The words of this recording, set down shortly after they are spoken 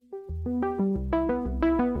Hi,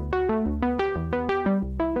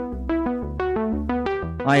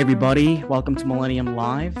 everybody. Welcome to Millennium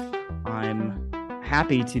Live. I'm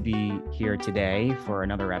happy to be here today for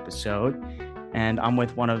another episode, and I'm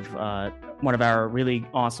with one of our really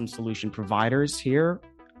awesome solution providers here.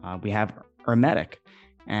 We have Ermetic,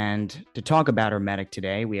 and to talk about Ermetic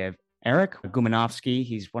today, we have Eric Gumanovsky.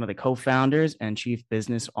 He's one of the co-founders and chief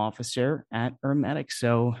business officer at Ermetic.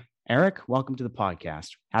 So, Eric, welcome to the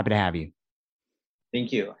podcast. Happy to have you.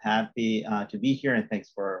 Thank you. Happy to be here, and thanks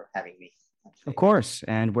for having me. Of course.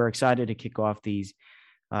 And we're excited to kick off these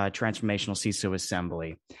transformational CISO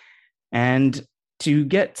assembly. And to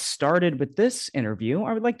get started with this interview,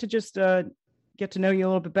 I would like to just get to know you a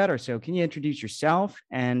little bit better. So can you introduce yourself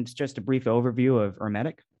and just a brief overview of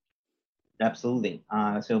Ermetic? Absolutely.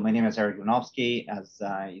 So my name is Eric Gumanovsky. As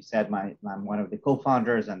you said, I'm one of the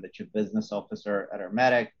co-founders and the chief business officer at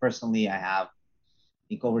Ermetic. Personally, I have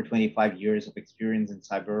over 25 years of experience in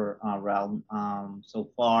cyber realm so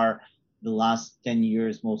far. The last 10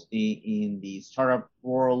 years, mostly in the startup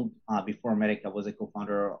world. Before Ermetic, I was a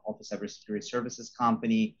co-founder of a cybersecurity services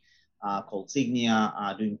company called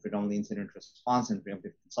Signia, doing predominantly incident response and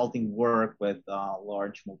preemptive consulting work with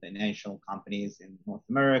large multinational companies in North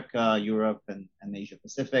America, Europe, and Asia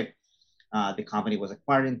Pacific. The company was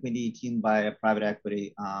acquired in 2018 by a private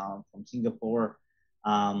equity from Singapore.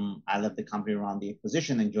 I left the company around the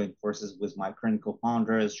acquisition and joined forces with my current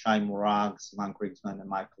co-founders, Shai Morag, Sivan Krigsman, and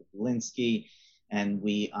Michael Belinsky. And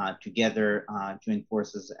we together joined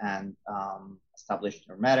forces and established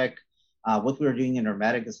Ermetic. What we're doing in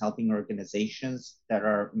Ermetic is helping organizations that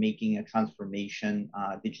are making a transformation,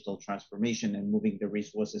 digital transformation, and moving the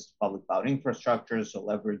resources to public cloud infrastructure. So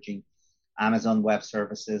leveraging Amazon Web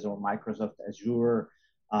Services or Microsoft Azure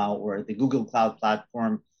or the Google Cloud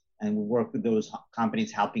Platform. And we work with those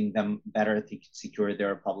companies, helping them better to secure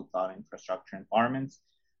their public cloud infrastructure environments.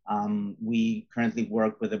 We currently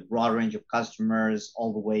work with a broad range of customers,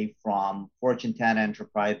 all the way from Fortune 10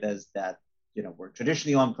 enterprises that were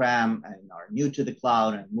traditionally on-prem and are new to the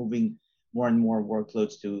cloud and moving more and more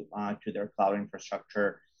workloads to their cloud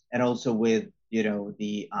infrastructure, and also with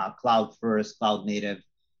the cloud-first, cloud-native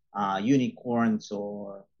unicorns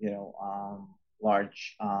or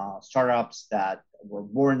large startups that were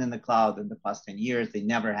born in the cloud in the past 10 years. They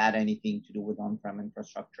never had anything to do with on-prem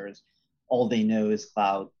infrastructures. All they know is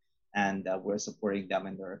cloud, and we're supporting them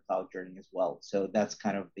in their cloud journey as well. So that's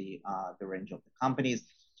kind of the range of the companies.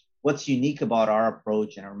 What's unique about our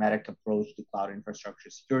approach and our Ermetic approach to cloud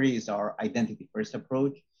infrastructure security is our identity-first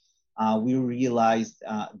approach. We realized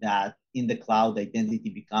that in the cloud, identity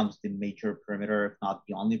becomes the major perimeter, if not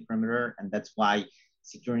the only perimeter, and that's why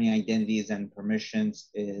securing identities and permissions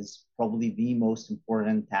is probably the most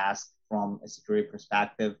important task from a security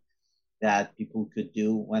perspective that people could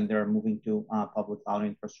do when they're moving to public cloud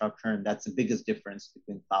infrastructure. And that's the biggest difference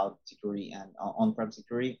between cloud security and on-prem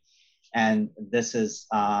security. And this is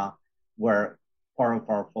where part of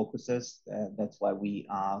our focus is. That's why we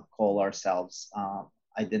call ourselves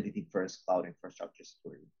identity-first cloud infrastructure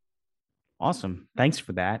security. Awesome. Thanks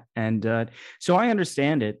for that. And so I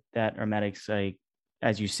understand it that Ermetic's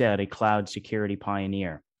as you said, a cloud security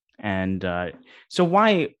pioneer. And so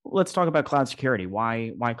let's talk about cloud security.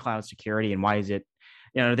 Why cloud security, and why is it,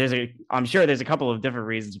 I'm sure there's a couple of different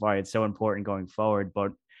reasons why it's so important going forward,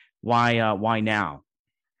 but why now?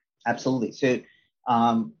 Absolutely. So,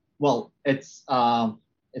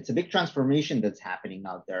 it's a big transformation that's happening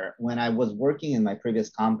out there. When I was working in my previous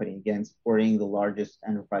company, again, supporting the largest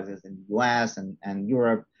enterprises in the US and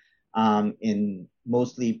Europe, in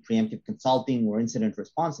mostly preemptive consulting or incident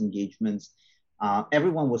response engagements,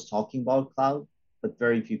 everyone was talking about cloud, but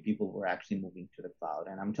very few people were actually moving to the cloud.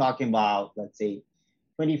 And I'm talking about, let's say,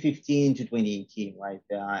 2015 to 2018, right?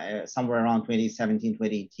 Somewhere around 2017,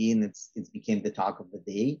 2018, it became the talk of the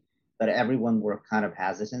day, but everyone were kind of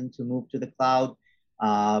hesitant to move to the cloud.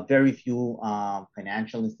 Very few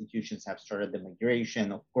financial institutions have started the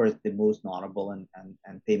migration. Of course, the most notable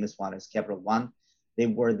and famous one is Capital One. They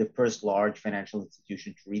were the first large financial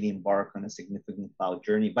institution to really embark on a significant cloud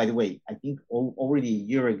journey. By the way, I think already a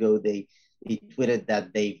year ago, they tweeted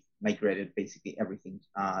that they migrated basically everything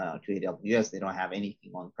to AWS. They don't have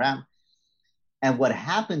anything on-prem. And what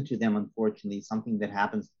happened to them, unfortunately, something that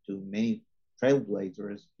happens to many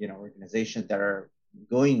trailblazers, organizations that are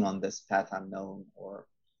going on this path unknown or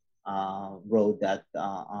road that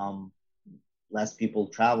less people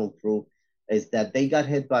travel through, is that they got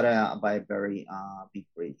hit by a very big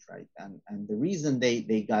breach, right? And the reason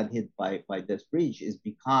they got hit by this breach is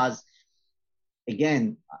because,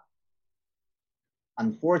 again,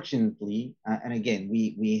 unfortunately, and again,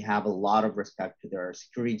 we have a lot of respect to their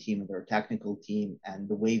security team and their technical team, and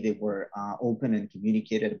the way they were open and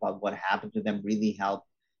communicated about what happened to them really helped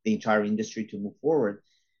the entire industry to move forward.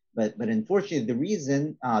 But unfortunately,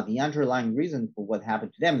 the underlying reason for what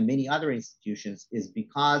happened to them and many other institutions is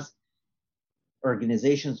because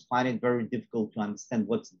organizations find it very difficult to understand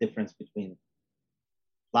what's the difference between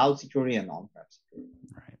cloud security and on-prem security,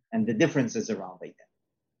 Right. and the differences around identity.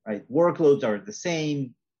 Right, workloads are the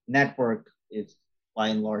same, network is by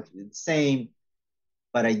and large the same,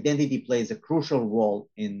 but identity plays a crucial role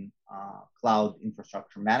in cloud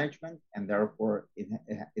infrastructure management, and therefore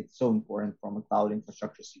it's so important from a cloud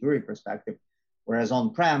infrastructure security perspective. Whereas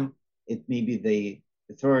on-prem, it may be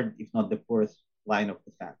the third, if not the fourth, line of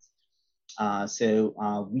defense. So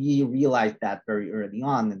we realized that very early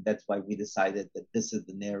on, and that's why we decided that this is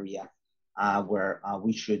an area where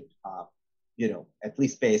we should at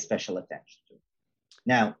least pay special attention to.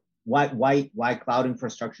 Now, why cloud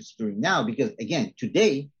infrastructure security now? Because again,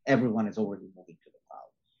 today, everyone is already moving to the cloud.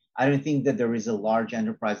 I don't think that there is a large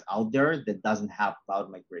enterprise out there that doesn't have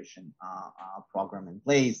cloud migration program in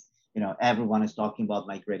place. Everyone is talking about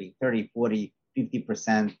migrating 30, 40,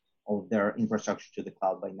 50% of their infrastructure to the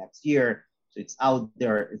cloud by next year. So it's out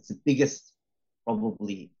there. It's the biggest,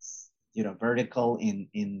 probably, vertical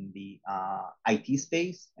in the IT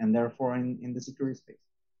space, and therefore in the security space.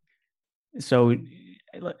 So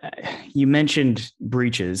you mentioned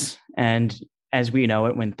breaches, and as we know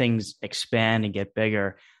it, when things expand and get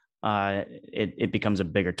bigger, it becomes a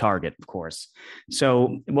bigger target, of course.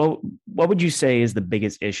 So what would you say is the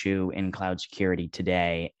biggest issue in cloud security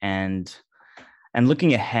today? And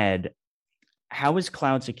looking ahead, how is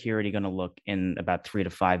cloud security going to look in about 3 to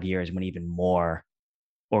 5 years when even more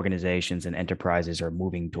organizations and enterprises are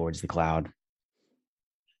moving towards the cloud?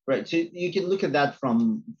 Right. So you can look at that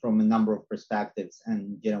from a number of perspectives.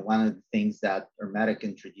 And one of the things that Ermetic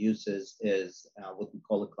introduces is what we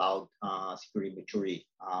call a cloud security maturity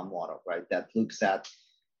model, right? That looks at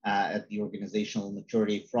the organizational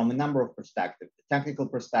maturity from a number of perspectives, the technical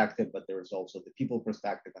perspective, but there's also the people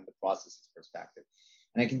perspective and the processes perspective.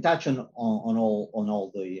 And I can touch on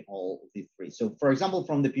all the three. So, for example,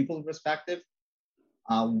 from the people perspective,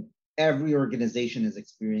 every organization is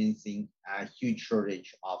experiencing a huge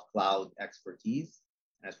shortage of cloud expertise,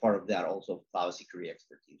 and as part of that, also cloud security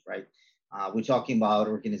expertise. Right? We're talking about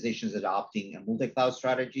organizations adopting a multi-cloud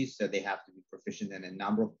strategy, so they have to be proficient in a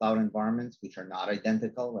number of cloud environments which are not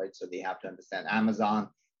identical. Right? So they have to understand Amazon,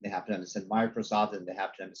 they have to understand Microsoft, and they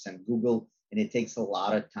have to understand Google, and it takes a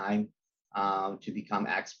lot of time to become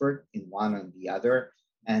expert in one and the other.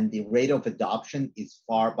 And the rate of adoption is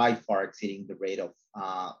by far exceeding the rate of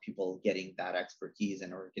people getting that expertise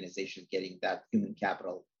and organizations getting that human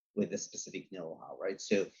capital with a specific know-how, right?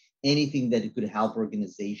 So anything that could help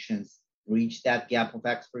organizations reach that gap of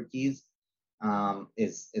expertise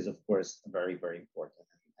is of course very, very important.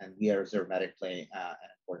 And we as Ermetic play an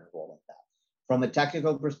important role in that. From a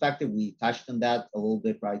technical perspective, we touched on that a little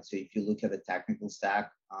bit, right? So if you look at the technical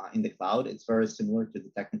stack in the cloud, it's very similar to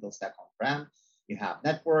the technical stack on-prem. You have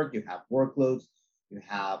network, you have workloads, you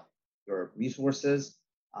have your resources,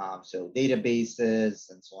 so databases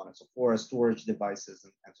and so on and so forth, storage devices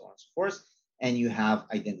and so on and so forth, and you have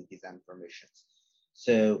identities and permissions.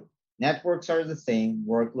 So networks are the same,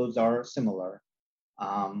 workloads are similar.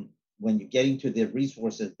 When you get into the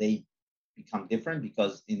resources, they become different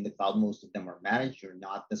because in the cloud, most of them are managed. You're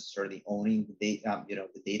not necessarily owning the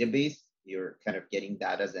database. You're kind of getting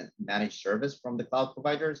that as a managed service from the cloud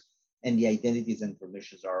providers. And the identities and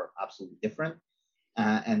permissions are absolutely different.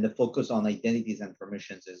 And the focus on identities and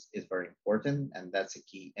permissions is very important. And that's a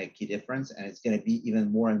key difference. And it's going to be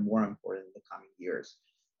even more and more important in the coming years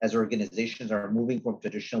as organizations are moving from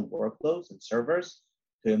traditional workloads and servers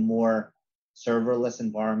to more serverless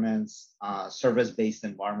environments, service-based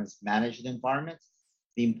environments, managed environments.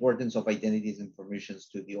 The importance of identities and permissions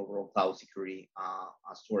to the overall cloud security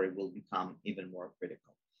story will become even more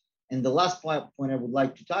critical. And the last point I would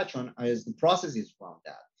like to touch on is the processes around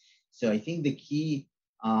that. So I think the key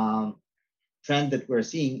trend that we're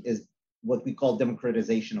seeing is what we call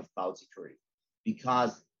democratization of cloud security.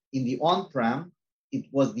 Because in the on-prem, it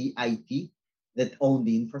was the IT that owned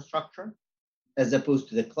the infrastructure, as opposed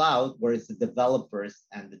to the cloud, where it's the developers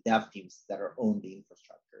and the dev teams that are own the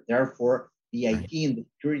infrastructure. Therefore, the IT and the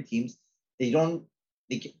security teams, they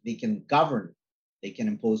can govern, they can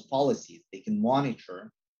impose policies, they can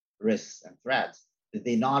monitor risks and threats, that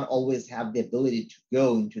they not always have the ability to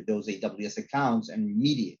go into those AWS accounts and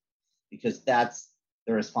remediate, because that's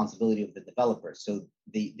the responsibility of the developers. So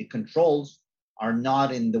the controls are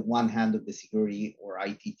not in the one hand of the security or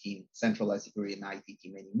IT team, centralized security and IT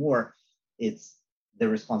team anymore. It's the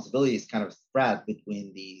responsibility is kind of spread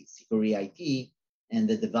between the security IT and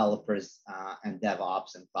the developers and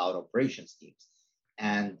DevOps and cloud operations teams.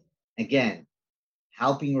 And again,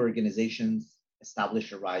 helping organizations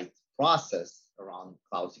establish a right process around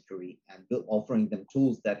cloud security and offering them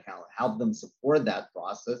tools that can help them support that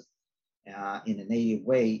process in a native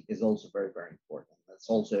way is also very, very important. That's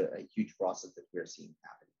also a huge process that we're seeing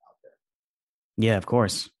happening out there. Yeah, of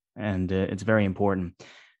course. And it's very important.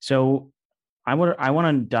 So I want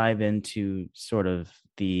to dive into sort of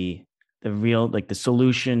the real, like the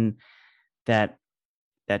solution that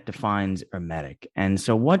defines Ermetic. And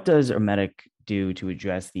so what does Ermetic do to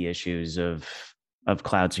address the issues of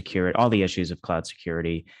cloud security, all the issues of cloud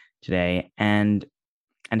security today? And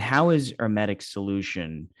how is Ermetic's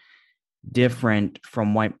solution different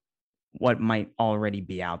from what might already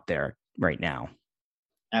be out there right now?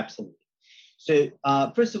 Absolutely. So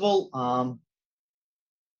first of all,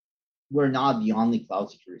 we're not the only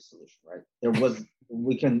cloud security solution, right? There was,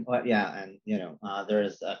 we can, and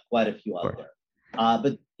there's quite a few out there.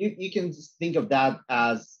 But you can think of that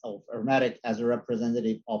as Ermetic as a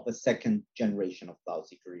representative of a second generation of cloud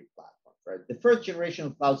security platforms, right? The first generation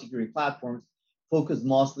of cloud security platforms focus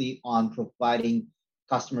mostly on providing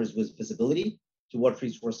customers with visibility to what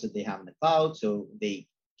resources they have in the cloud, so they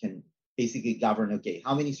can basically govern, okay,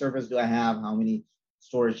 how many servers do I have? How many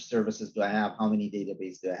storage services do I have? How many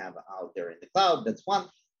database do I have out there in the cloud? That's one.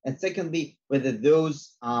 And secondly, whether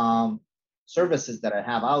those services that I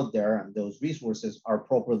have out there and those resources are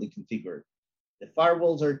properly configured. The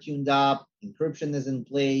firewalls are tuned up, encryption is in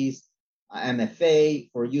place, MFA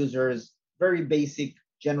for users, very basic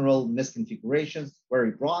general misconfigurations,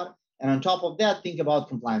 very broad. And on top of that, think about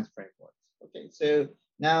compliance frameworks. Okay, so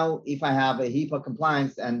now if I have a HIPAA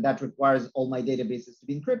compliance and that requires all my databases to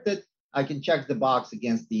be encrypted, I can check the box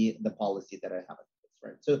against the policy that I have in place,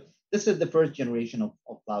 right? So this is the first generation of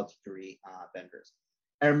cloud security vendors.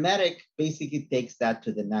 Ermetic basically takes that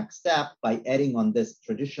to the next step by adding on this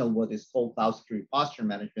traditional, what is called cloud security posture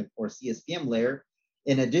management or CSPM layer,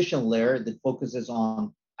 an additional layer that focuses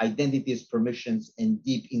on identities, permissions, and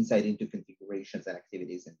deep insight into configurations and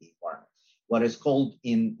activities in the environment. What is called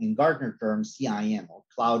in Gartner terms, CIM or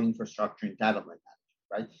Cloud Infrastructure Entitlement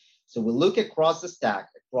Management, right? So we look across the stack,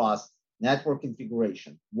 across network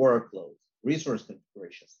configuration, workloads, resource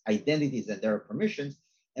configurations, identities, and their permissions,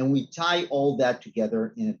 and we tie all that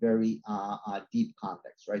together in a very deep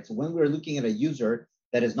context, right? So when we're looking at a user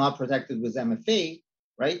that is not protected with MFA,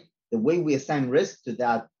 right, the way we assign risk to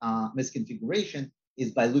that misconfiguration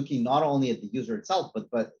is by looking not only at the user itself,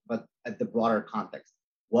 but at the broader context.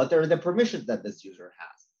 What are the permissions that this user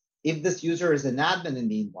has? If this user is an admin in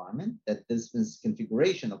the environment, that this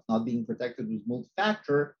misconfiguration of not being protected with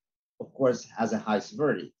multi-factor, of course, has a high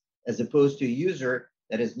severity, as opposed to a user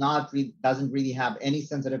that is doesn't really have any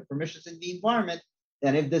sensitive permissions in the environment,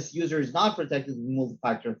 then if this user is not protected with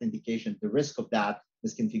multi-factor authentication, the risk of that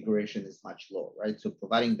misconfiguration is much lower, right? So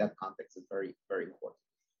providing that context is very, very important.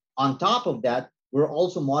 On top of that, we're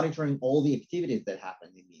also monitoring all the activities that happen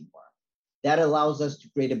in the environment. That allows us to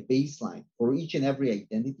create a baseline for each and every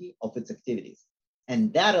identity of its activities.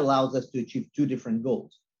 And that allows us to achieve two different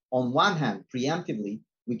goals. On one hand, preemptively,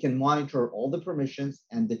 we can monitor all the permissions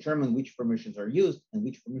and determine which permissions are used and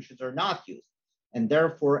which permissions are not used, and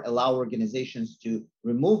therefore allow organizations to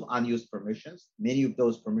remove unused permissions. Many of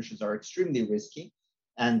those permissions are extremely risky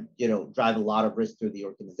and drive a lot of risk through the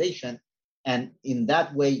organization. And in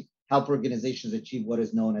that way, help organizations achieve what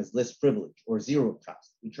is known as least privilege or zero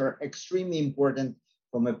trust, which are extremely important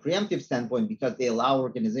from a preemptive standpoint because they allow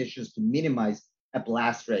organizations to minimize a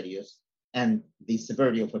blast radius and the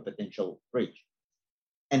severity of a potential breach.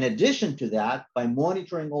 In addition to that, by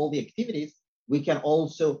monitoring all the activities, we can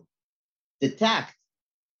also detect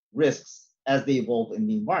risks as they evolve in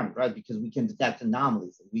the environment, right? Because we can detect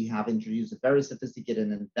anomalies. We have introduced a very sophisticated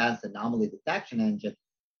and advanced anomaly detection engine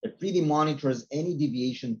that really monitors any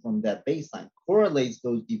deviation from that baseline, correlates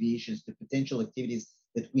those deviations to potential activities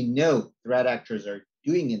that we know threat actors are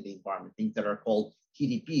doing in the environment, things that are called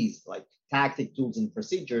TTPs, like tactic, tools, and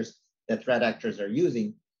procedures that threat actors are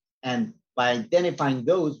using. And by identifying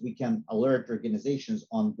those, we can alert organizations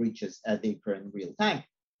on breaches as they occur in real time.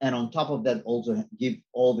 And on top of that, also give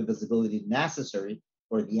all the visibility necessary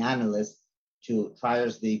for the analyst to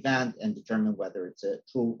triage the event and determine whether it's a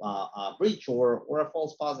true breach or a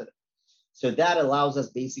false positive. So that allows us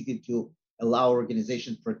basically to allow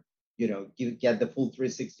organizations get the full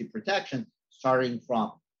 360 protection, starting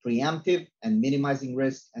from preemptive and minimizing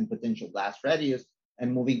risk and potential blast radius,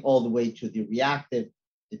 and moving all the way to the reactive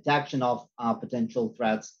detection of potential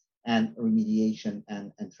threats, and remediation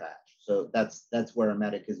and triage. So that's where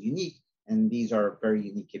Ermetic is unique, and these are very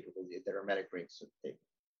unique capabilities that Ermetic brings to the table.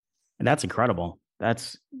 And that's incredible.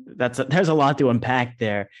 There's a lot to unpack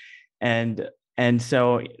there, and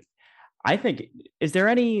so I think is there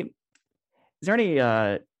any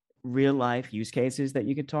real life use cases that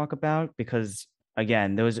you could talk about? Because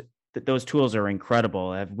again, those tools are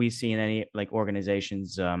incredible. Have we seen any like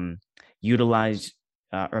organizations utilize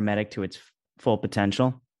Ermetic to its full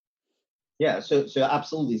potential? Yeah, so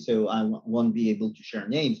absolutely. So I won't be able to share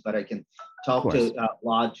names, but I can Of talk course. to a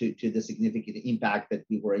lot to the significant impact that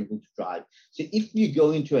we were able to drive. So if you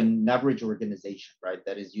go into an average organization, right,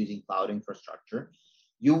 that is using cloud infrastructure,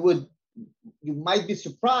 you would you might be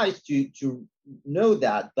surprised to know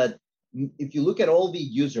that, but if you look at all the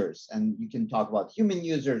users, and you can talk about human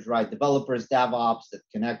users, right, developers, DevOps that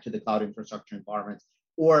connect to the cloud infrastructure environments,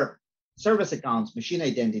 or service accounts, machine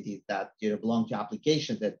identities that belong to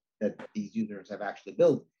applications that these users have actually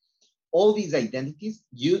built. All these identities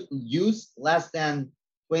use less than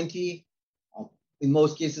 20, in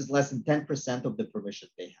most cases, less than 10% of the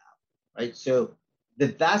permissions they have, right? So the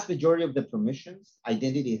vast majority of the permissions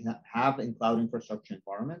identities have in cloud infrastructure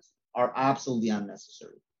environments are absolutely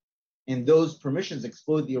unnecessary. And those permissions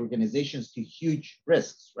expose the organizations to huge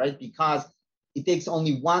risks, right? Because it takes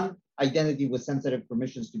only one identity with sensitive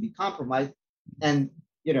permissions to be compromised, and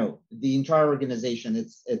the entire organization,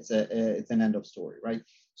 it's an end of story, right?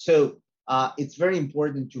 So it's very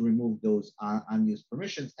important to remove those unused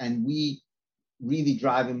permissions, and we really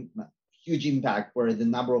drive a huge impact where the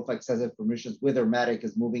number of excessive permissions with Ermetic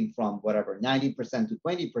is moving from whatever 90% to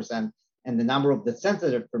 20%, and the number of the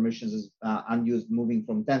sensitive permissions is unused moving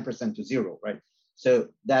from 10% to zero, right? So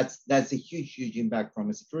that's a huge impact from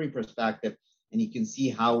a security perspective, and you can see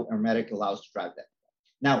how Ermetic allows to drive that.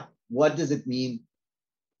 Now, what does it mean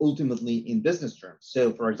ultimately in business terms?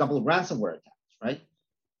 So, for example, ransomware attacks, right?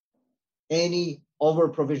 Any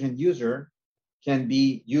over-provisioned user can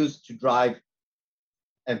be used to drive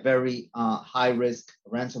a very high-risk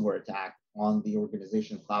ransomware attack on the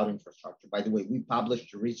organization's cloud infrastructure. By the way, we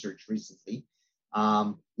published research recently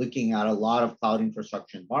looking at a lot of cloud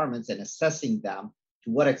infrastructure environments and assessing them to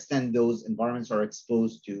what extent those environments are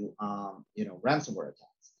exposed to ransomware attacks.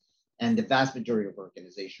 And the vast majority of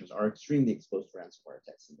organizations are extremely exposed to ransomware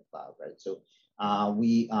attacks in the cloud, right? So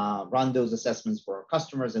we run those assessments for our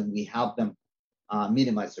customers, and we help them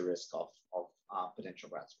minimize the risk of potential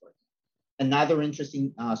ransomware. Another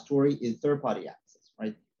interesting story is third-party access,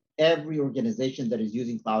 right? Every organization that is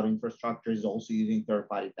using cloud infrastructure is also using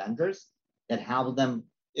third-party vendors that help them,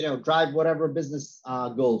 drive whatever business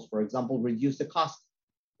goals. For example, reduce the cost.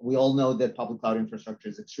 We all know that public cloud infrastructure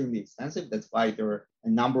is extremely expensive. That's why there are a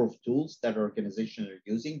number of tools that organizations are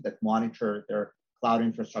using that monitor their cloud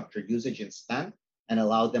infrastructure usage and spend and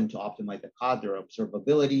allow them to optimize the cost. There are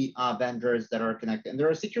observability vendors that are connected, and there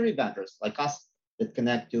are security vendors like us that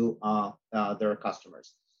connect to their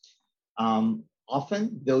customers.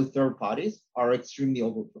 Often, those third parties are extremely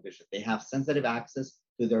over-provisioned. They have sensitive access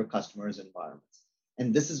to their customers' environments.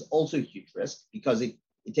 And this is also a huge risk because it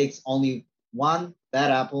takes only one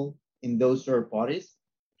bad apple in those third parties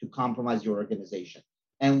to compromise your organization.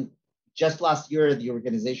 And just last year, the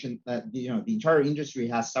organization, the entire industry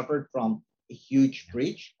has suffered from a huge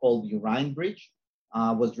breach called the Orion breach.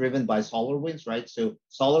 Was driven by SolarWinds, right? So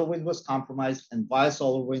SolarWinds was compromised, and via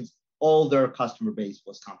SolarWinds, all their customer base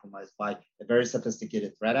was compromised by a very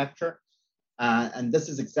sophisticated threat actor. And this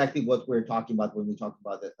is exactly what we're talking about when we talk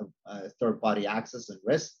about the third-party access and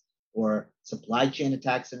risk or supply chain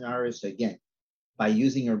attack scenarios. So again, by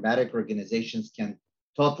using Ermetic, organizations can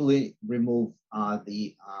totally remove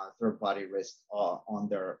the third-party risk on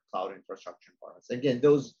their cloud infrastructure environments. Again,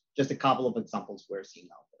 those just a couple of examples we're seeing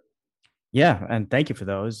out there. Yeah, and thank you for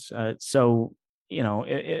those. So,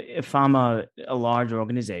 if I'm a large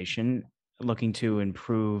organization looking to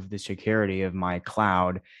improve the security of my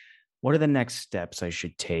cloud, what are the next steps I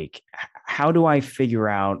should take? How do I figure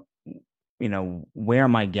out, where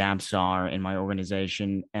my gaps are in my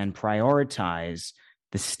organization and prioritize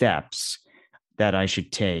the steps that I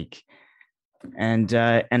should take and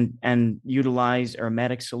utilize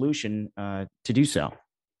Ermetic solution to do so?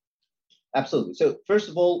 Absolutely. So first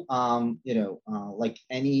of all, like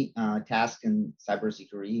any task in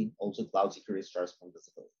cybersecurity, also cloud security starts from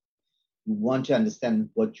visibility. You want to understand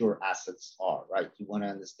what your assets are, right? You want to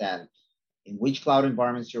understand in which cloud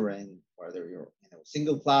environments you're in, whether you're in a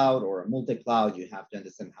single cloud or a multi-cloud. You have to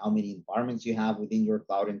understand how many environments you have within your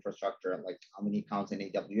cloud infrastructure, like how many accounts in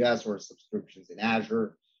AWS or subscriptions in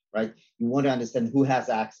Azure, right? You want to understand who has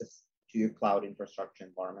access to your cloud infrastructure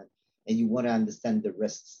environment. and you want to understand the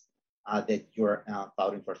risks that your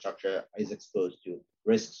cloud infrastructure is exposed to.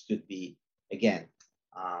 Risks could be, again,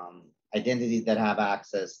 identities that have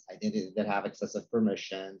access, identities that have excessive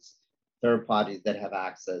permissions, third parties that have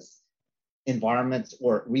access, environments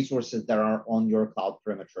or resources that are on your cloud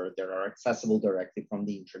perimeter that are accessible directly from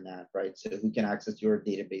the internet, right? So who can access your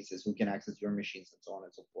databases, who can access your machines, and so on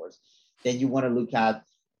and so forth. Then you want to look at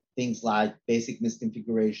things like basic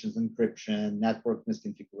misconfigurations, encryption, network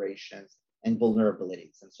misconfigurations, and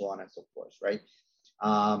vulnerabilities, and so on and so forth, right?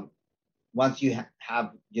 Once you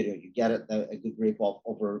have, you get a good grip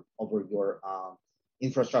over your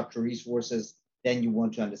infrastructure resources, then you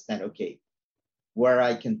want to understand, okay, where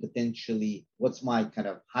I can potentially, what's my kind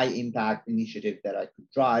of high impact initiative that I could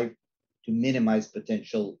drive to minimize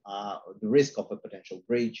potential, the risk of a potential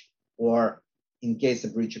breach, or in case a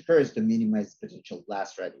breach occurs, to minimize potential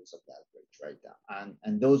blast radius of that breach, right?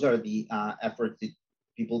 And those are the efforts that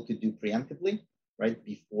people could do preemptively, right,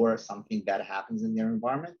 before something bad happens in their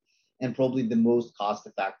environment. And probably the most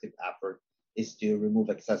cost-effective effort is to remove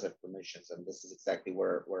excessive permissions. And this is exactly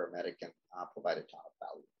where Ermetic can provide a ton of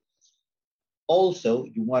value. Also,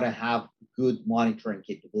 you want to have good monitoring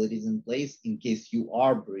capabilities in place in case you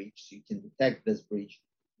are breached, so you can detect this breach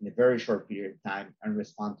in a very short period of time and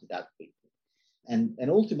respond to that quickly. And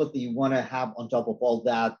ultimately, you want to have, on top of all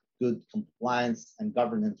that, good compliance and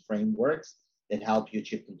governance frameworks that help you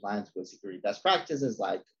achieve compliance with security best practices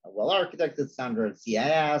like well-architected standards,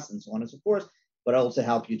 CIS, and so on and so forth, but also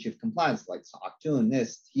help you achieve compliance like SOC 2,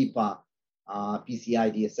 NIST, HIPAA,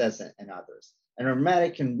 PCI DSS, and others. And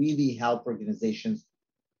Ermetic can really help organizations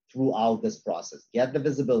throughout this process, get the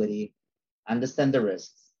visibility, understand the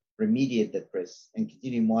risks, remediate the risks, and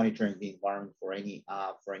continue monitoring the environment for any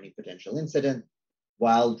potential incident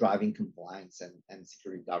while driving compliance and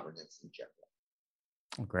security governance in general.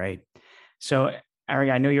 Oh, great. So, Eric,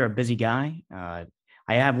 I know you're a busy guy. I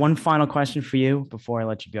have one final question for you before I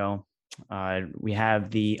let you go. We have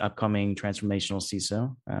the upcoming transformational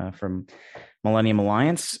CISO from Millennium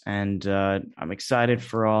Alliance, and I'm excited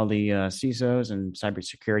for all the CISOs and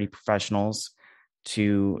cybersecurity professionals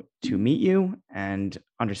to meet you and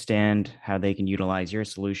understand how they can utilize your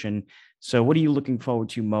solution. So what are you looking forward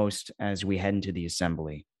to most as we head into the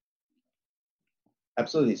assembly?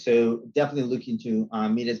 Absolutely. So definitely looking to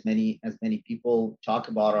meet as many people, talk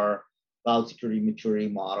about our cloud security maturity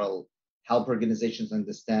model, help organizations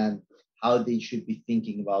understand how they should be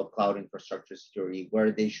thinking about cloud infrastructure security,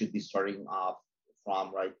 where they should be starting off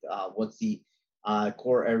from, right? What's the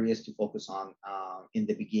core areas to focus on in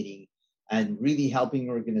the beginning, and really helping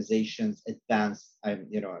organizations advance,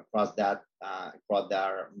 across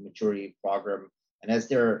their maturity program. And as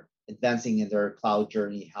they're advancing in their cloud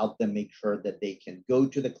journey, help them make sure that they can go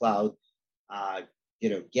to the cloud,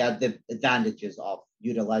 get the advantages of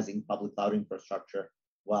utilizing public cloud infrastructure,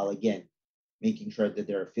 while again making sure that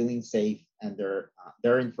they're feeling safe and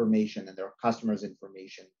their information and their customers'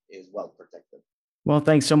 information is well protected. Well,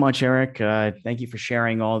 thanks so much, Eric. Thank you for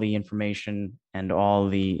sharing all the information and all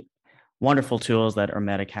the wonderful tools that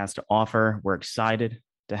Ermetic has to offer. We're excited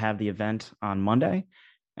to have the event on Monday,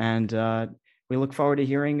 and we look forward to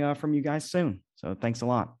hearing from you guys soon. So thanks a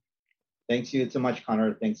lot. Thanks you so much,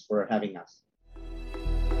 Connor. Thanks for having us.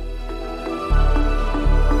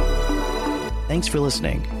 Thanks for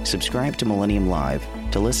listening. Subscribe to Millennium Live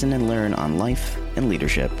to listen and learn on life and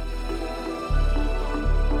leadership.